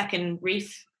the second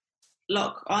reef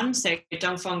lock on. So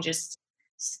Dongfeng just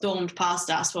stormed past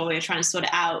us while we were trying to sort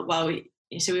it out.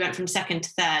 So we went from 2nd to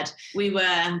 3rd. We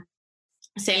were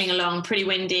sailing along, pretty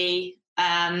windy,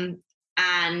 and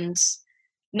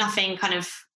nothing kind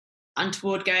of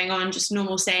untoward going on, just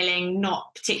normal sailing,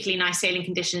 not particularly nice sailing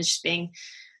conditions, just being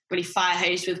really fire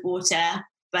hosed with water.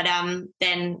 But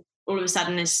then all of a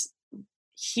sudden this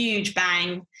huge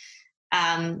bang,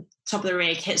 top of the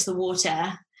rig hits the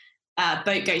water,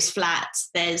 boat goes flat.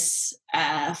 There's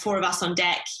 4 of us on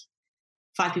deck,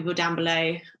 5 people down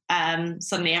below.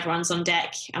 Suddenly everyone's on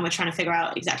deck and we're trying to figure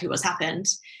out exactly what's happened.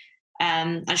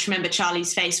 I just remember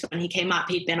Charlie's face when he came up.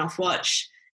 He'd been off watch.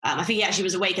 I think he actually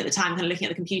was awake at the time, kind of looking at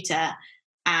the computer,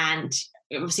 and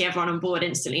obviously everyone on board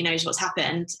instantly knows what's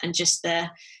happened, and just the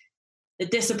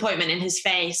disappointment in his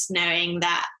face, knowing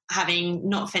that having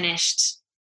not finished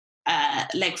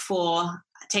leg 4,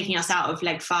 taking us out of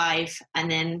leg 5, and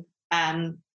then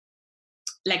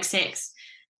leg 6,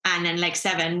 and then leg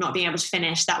 7, not being able to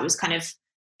finish, that was kind of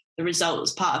the result.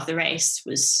 Was part of the race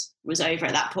was over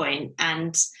at that point.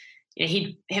 And you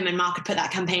know, him and Mark had put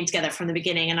that campaign together from the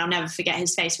beginning, and I'll never forget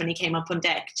his face when he came up on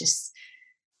deck, just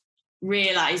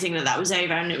realizing that was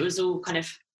over, and it was all kind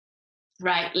of,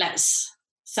 right, let's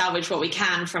salvage what we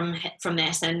can from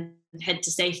this and head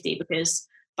to safety, because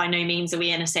by no means are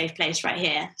we in a safe place right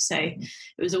here. So it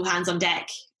was all hands on deck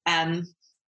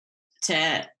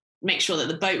to make sure that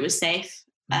the boat was safe,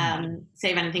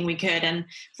 save anything we could. And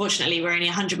fortunately, we're only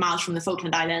 100 miles from the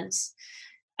Falkland Islands,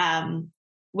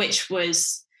 which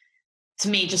was, to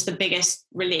me, just the biggest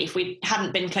relief. We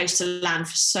hadn't been close to land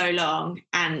for so long,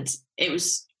 and it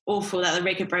was awful that the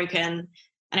rig had broken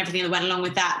and everything that went along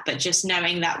with that. But just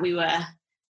knowing that we were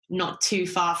not too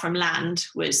far from land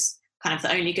was kind of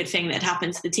the only good thing that had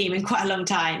happened to the team in quite a long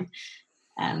time.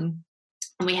 And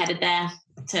we headed there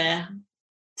to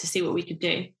see what we could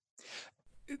do.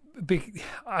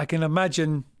 I can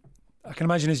imagine,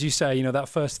 as you say, you know, that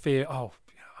first fear, I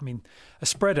mean, a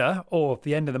spreader or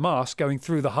the end of the mast going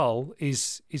through the hull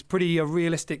is pretty a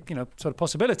realistic, you know, sort of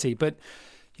possibility. But,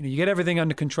 you know, you get everything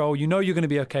under control. You know you're going to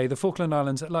be okay. The Falkland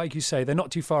Islands, like you say, they're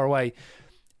not too far away.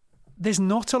 There's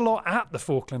not a lot at the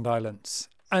Falkland Islands.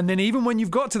 And then even when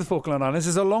you've got to the Falkland Islands,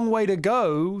 there's a long way to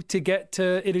go to get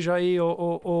to Irigaray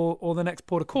or the next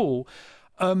port of call.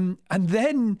 And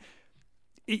then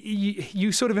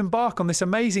you sort of embark on this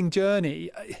amazing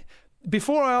journey.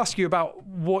 Before I ask you about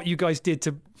what you guys did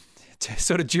to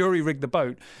sort of jury rig the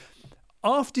boat,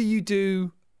 after you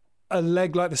do a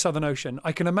leg like the Southern Ocean,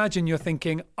 I can imagine you're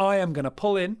thinking, I am going to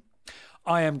pull in,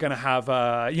 I am going to have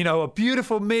a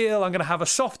beautiful meal, I'm going to have a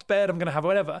soft bed, I'm going to have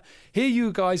whatever. Here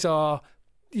you guys are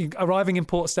arriving in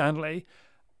Port Stanley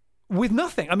with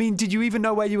nothing. I mean, did you even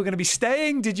know where you were going to be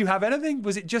staying? Did you have anything?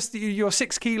 Was it just your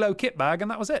 6 kilo kit bag and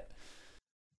that was it?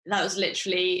 That was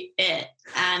literally it.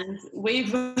 And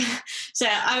so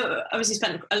I obviously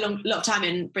spent a lot of time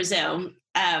in Brazil.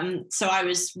 So I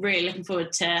was really looking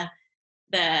forward to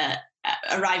the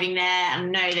arriving there,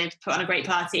 and know they'd put on a great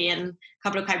party and a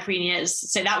couple of caipirinhas.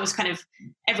 So that was kind of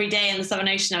every day in the Southern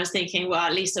Ocean. I was thinking, well,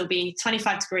 at least it'll be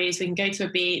 25 degrees. We can go to a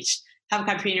beach, have a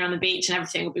caipirinha on the beach, and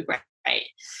everything will be great.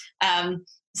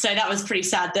 So that was pretty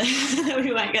sad that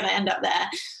we weren't going to end up there.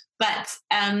 But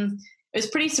it was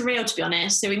pretty surreal, to be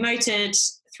honest. So we motored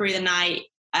through the night,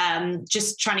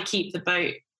 just trying to keep the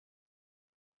boat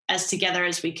as together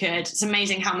as we could. It's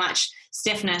amazing how much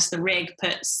stiffness the rig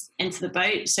puts into the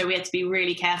boat. So we had to be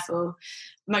really careful,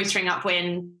 motoring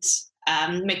upwind,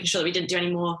 making sure that we didn't do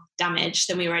any more damage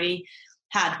than we already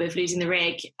had with losing the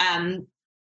rig.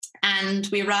 And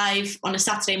we arrive on a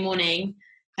Saturday morning,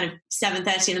 kind of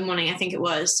 7:30 in the morning, I think it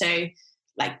was. So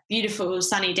like beautiful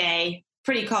sunny day,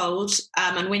 pretty cold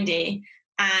and windy.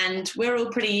 And we're all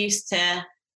pretty used to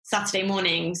Saturday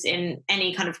mornings in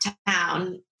any kind of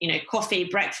town. You know, coffee,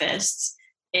 breakfast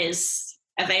is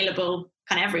available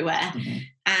kind of everywhere. Mm-hmm.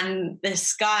 And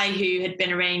this guy who had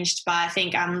been arranged by, I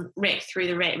think, Rick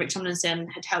Tomlinson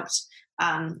had helped.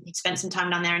 He'd spent some time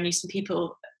down there and knew some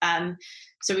people.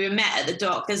 So we were met at the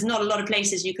dock. There's not a lot of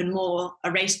places you can moor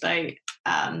a race boat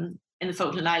in the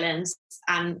Falkland Islands.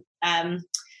 And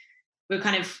we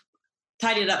kind of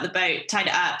tied it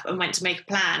up and went to make a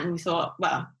plan. And we thought,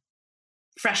 well,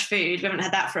 fresh food, we haven't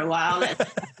had that for a while, let's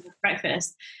have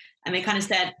breakfast. And they kind of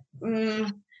said,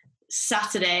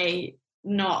 Saturday,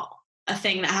 not a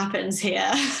thing that happens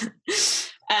here.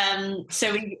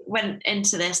 So we went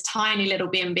into this tiny little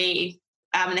B&B,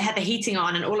 and they had the heating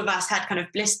on, and all of us had kind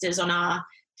of blisters on our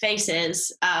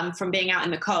faces from being out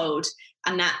in the cold.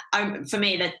 And that, for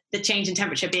me, the change in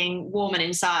temperature, being warm and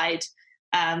inside,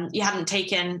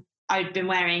 I'd been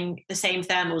wearing the same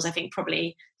thermals, I think,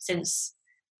 probably since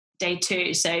day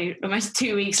 2, so almost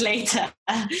 2 weeks later.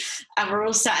 And we're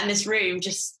all sat in this room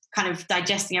just kind of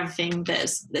digesting everything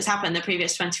that's happened the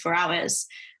previous 24 hours.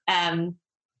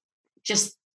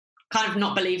 Just kind of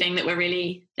not believing that we're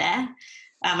really there.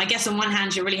 I guess on one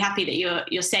hand, you're really happy that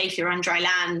you're safe, you're on dry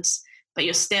land, but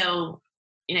you're still,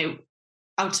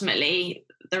 ultimately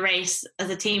the race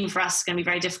as a team for us is going to be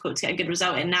very difficult to get a good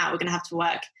result in. Now we're going to have to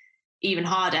work even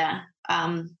harder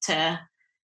to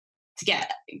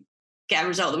get get a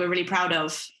result that we're really proud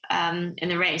of in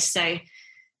the race. So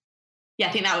yeah,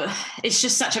 I think it's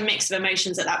just such a mix of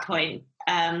emotions at that point,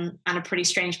 and a pretty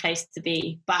strange place to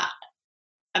be, but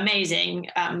amazing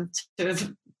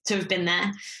to have been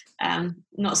there.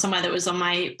 Not somewhere that was on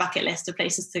my bucket list of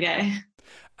places to go.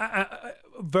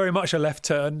 Very much a left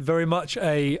turn, very much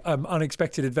a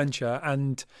unexpected adventure,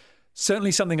 and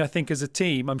certainly something I think as a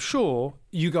team, I'm sure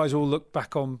you guys all look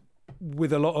back on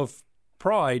with a lot of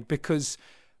pride, because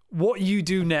what you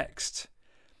do next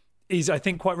is, I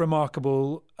think, quite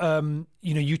remarkable.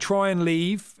 You try and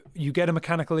leave, you get a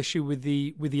mechanical issue with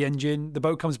the engine, the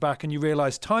boat comes back, and you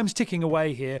realise time's ticking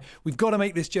away here. We've got to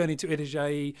make this journey to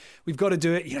Itajaí. We've got to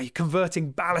do it. You're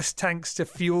converting ballast tanks to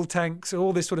fuel tanks,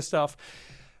 all this sort of stuff.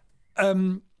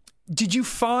 Did you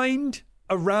find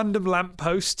a random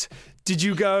lamppost? Did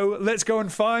you go, let's go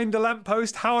and find a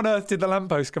lamppost? How on earth did the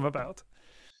lamppost come about?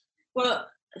 Well,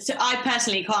 so I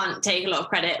personally can't take a lot of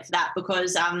credit for that,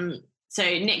 because so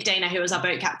Nick Dana, who was our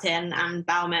boat captain and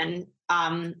bowman,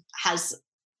 has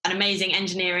an amazing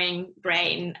engineering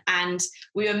brain, and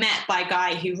we were met by a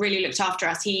guy who really looked after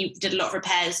us. He did a lot of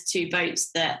repairs to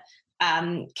boats that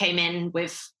came in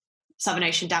with Southern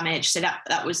Ocean damage, so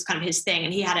that was kind of his thing,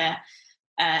 and he had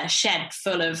a shed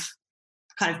full of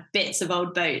kind of bits of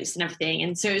old boats and everything.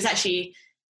 And so it was actually,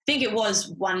 I think it was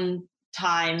one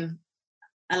time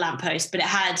a lamppost, but it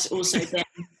had also been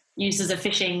used as a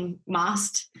fishing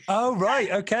mast. Oh,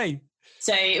 right. Okay.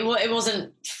 So it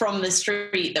wasn't from the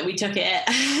street that we took it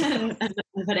and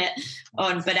put it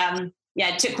on. But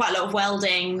it took quite a lot of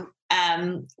welding.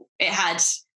 It had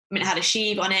a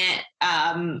sheave on it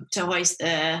to hoist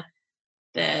the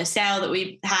sail that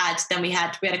we had. Then we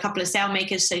had a couple of sail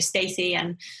makers. So Stacey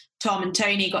and Tom and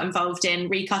Tony got involved in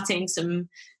recutting some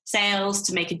sails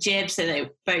to make a jib so the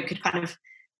boat could kind of.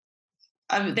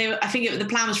 I think the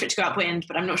plan was for it to go upwind,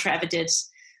 but I'm not sure it ever did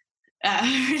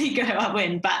really go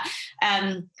upwind. But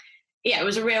it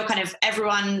was a real kind of,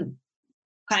 everyone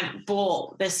kind of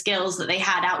brought the skills that they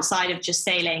had outside of just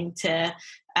sailing to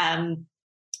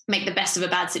make the best of a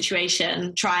bad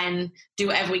situation, try and do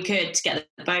whatever we could to get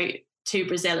the boat to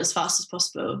Brazil as fast as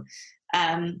possible.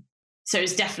 So it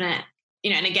was definite,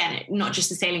 and again, not just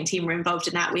the sailing team were involved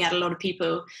in that. We had a lot of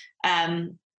people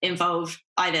involved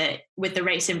either with the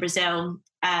race in Brazil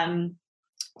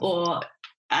or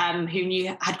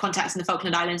who had contacts in the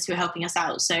Falkland Islands who were helping us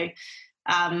out. So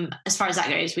as far as that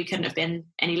goes, we couldn't have been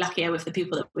any luckier with the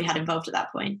people that we had involved at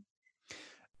that point.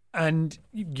 And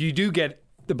you do get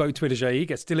the boat to Itajaí,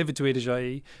 gets delivered to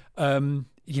Itajaí.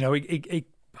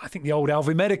 I think the old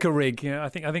Alvi Medica rig, I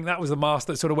think that was the mast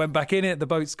that sort of went back in it. The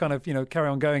boat's kind of, carry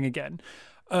on going again.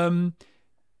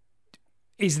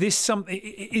 Is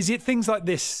it things like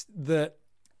this that,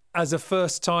 as a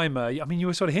first timer, I mean, you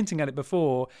were sort of hinting at it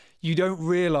before, you don't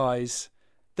realise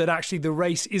that actually the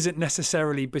race isn't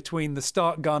necessarily between the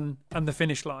start gun and the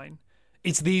finish line.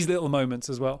 It's these little moments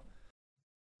as well.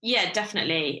 Yeah,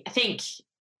 definitely. I think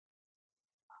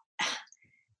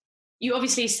you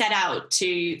obviously set out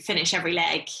to finish every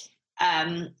leg.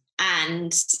 And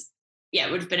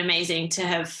it would have been amazing to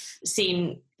have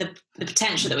seen the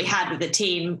potential that we had with the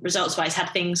team results-wise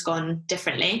had things gone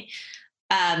differently.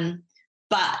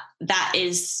 But that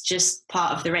is just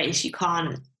part of the race. You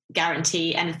can't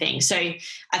guarantee anything. So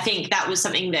I think that was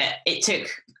something that it took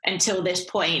until this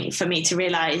point for me to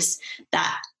realise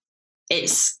that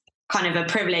it's kind of a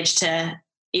privilege to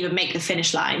even make the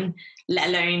finish line, let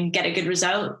alone get a good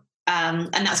result. And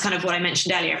that's kind of what I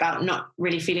mentioned earlier about not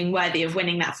really feeling worthy of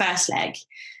winning that first leg,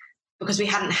 because we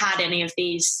hadn't had any of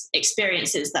these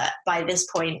experiences that by this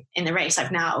point in the race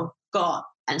I've now got.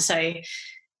 And so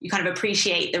you kind of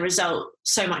appreciate the result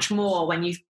so much more when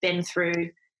you've been through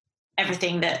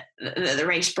everything that the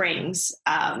race brings,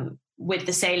 with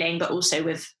the sailing, but also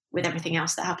with everything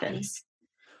else that happens.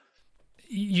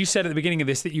 You said at the beginning of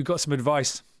this that you got some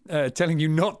advice telling you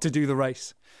not to do the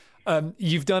race.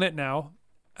 You've done it now,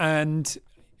 and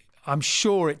I'm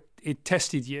sure it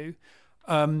tested you.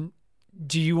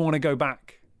 Do you want to go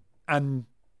back and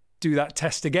do that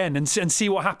test again and see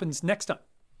what happens next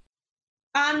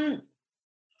time?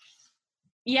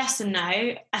 Yes and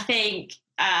no. I think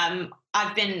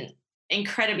I've been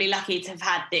incredibly lucky to have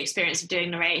had the experience of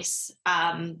doing the race,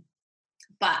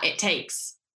 but it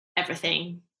takes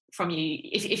everything from you.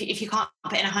 If you can't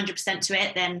put in 100% to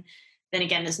it, then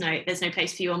again there's no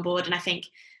place for you on board. And I think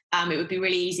it would be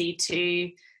really easy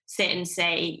to sit and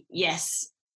say,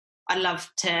 yes, I'd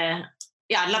love to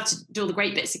do all the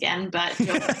great bits again, but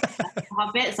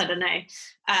hard bits, I don't know.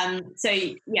 So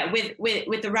yeah,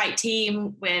 with the right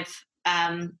team, with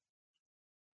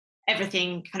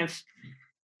everything kind of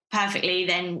perfectly,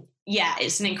 then yeah,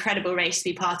 it's an incredible race to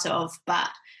be part of, but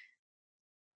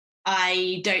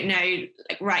I don't know,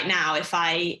 like right now, if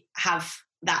I have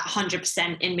that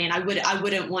 100% in me, and I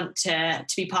wouldn't want to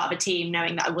be part of a team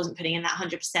knowing that I wasn't putting in that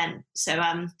 100%. So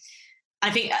I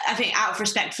think out of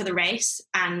respect for the race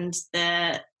and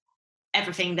the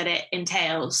everything that it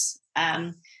entails,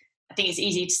 I think it's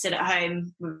easy to sit at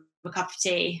home with a cup of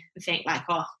tea and think like,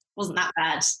 oh, wasn't that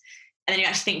bad? And then you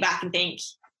actually think back and think,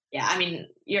 yeah, I mean,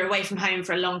 you're away from home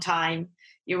for a long time.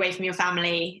 You're away from your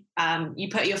family. You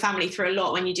put your family through a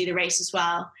lot when you do the race as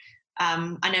well.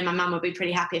 I know my mum would be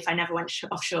pretty happy if I never went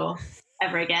offshore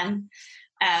ever again.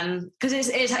 Because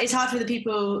it's hard for the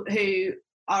people who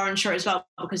are onshore as well,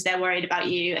 because they're worried about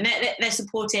you, and they're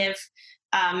supportive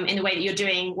in the way that you're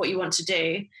doing what you want to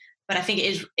do. But I think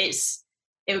it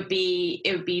would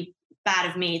be bad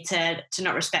of me to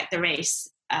not respect the race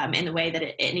in the way that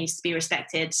it needs to be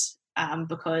respected,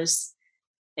 because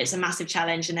it's a massive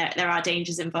challenge and there are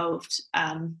dangers involved,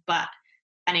 but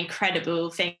an incredible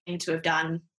thing to have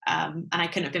done. And I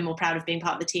couldn't have been more proud of being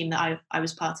part of the team that I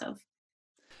was part of.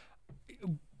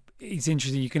 It's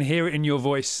interesting. You can hear it in your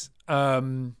voice,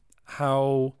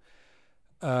 how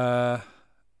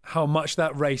much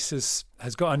that race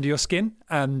has got under your skin,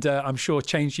 and I'm sure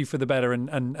changed you for the better,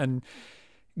 and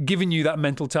given you that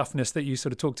mental toughness that you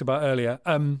sort of talked about earlier.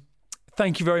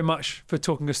 Thank you very much for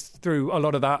talking us through a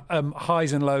lot of that,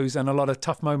 highs and lows, and a lot of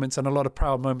tough moments and a lot of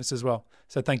proud moments as well.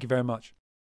 So thank you very much.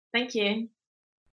 Thank you.